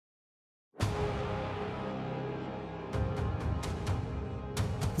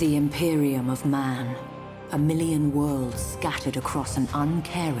The Imperium of man. A million worlds scattered across an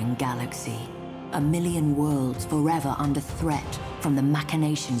uncaring galaxy. A million worlds forever under threat from the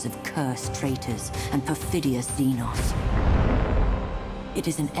machinations of cursed traitors and perfidious Xenos. It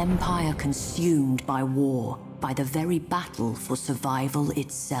is an empire consumed by war, by the very battle for survival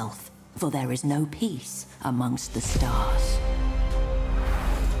itself, for there is no peace amongst the stars.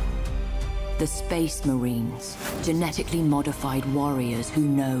 The Space Marines, genetically modified warriors who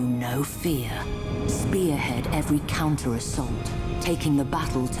know no fear, spearhead every counter-assault, taking the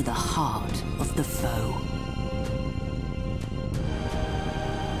battle to the heart of the foe.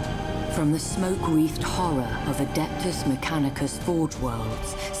 From the smoke-wreathed horror of Adeptus Mechanicus Forge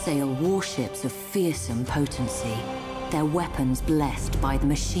Worlds sail warships of fearsome potency, their weapons blessed by the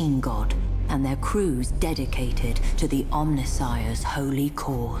Machine God, and their crews dedicated to the Omnissire's holy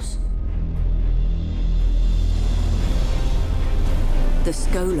cause. The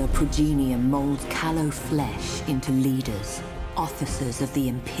Scholar Progenium molds callow flesh into leaders, officers of the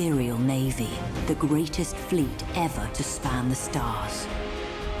Imperial Navy, the greatest fleet ever to span the stars.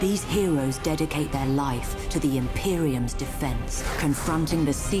 These heroes dedicate their life to the Imperium's defense, confronting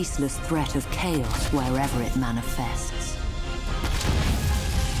the ceaseless threat of chaos wherever it manifests.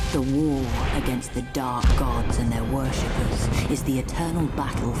 The war against the dark gods and their worshippers is the eternal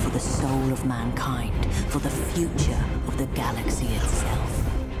battle for the soul of mankind, for the future of the galaxy itself.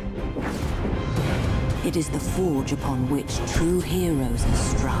 It is the forge upon which true heroes are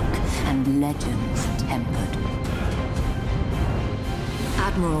struck and legends tempered.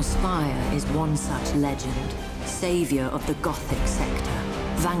 Admiral Spire is one such legend, savior of the Gothic sector,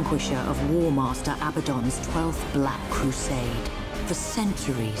 vanquisher of Warmaster Abaddon's 12th Black Crusade. For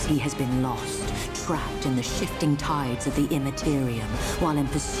centuries he has been lost, trapped in the shifting tides of the Imperium, while in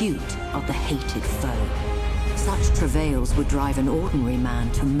pursuit of the hated foe. Such travails would drive an ordinary man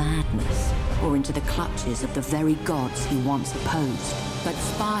to madness, or into the clutches of the very gods he once opposed. But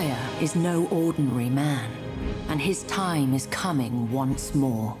Spire is no ordinary man, and his time is coming once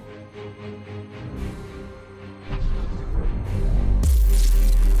more.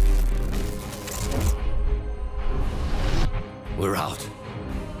 We're out.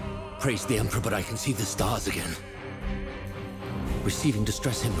 Praise the Emperor, but I can see the stars again. Receiving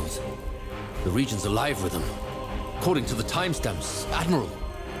distress hymnals. The region's alive with them. According to the timestamps, Admiral,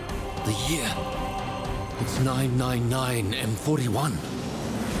 the year. It's 999 M41.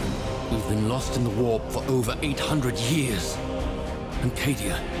 We've been lost in the warp for over 800 years. And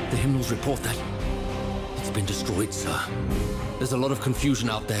Cadia, the hymnals report that it's been destroyed, sir. There's a lot of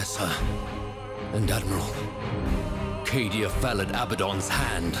confusion out there, sir. And Admiral, Cadia fell at Abaddon's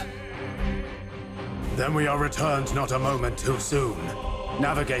hand. Then we are returned not a moment too soon.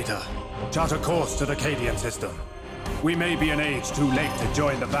 Navigator, chart a course to the Cadian system. We may be an age too late to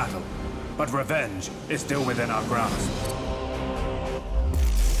join the battle, but revenge is still within our grasp.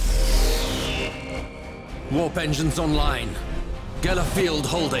 Warp engines online. Geller field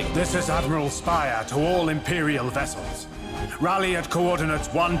holding. This is Admiral Spire to all Imperial vessels. Rally at coordinates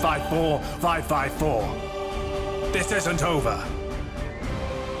 154554. This isn't over.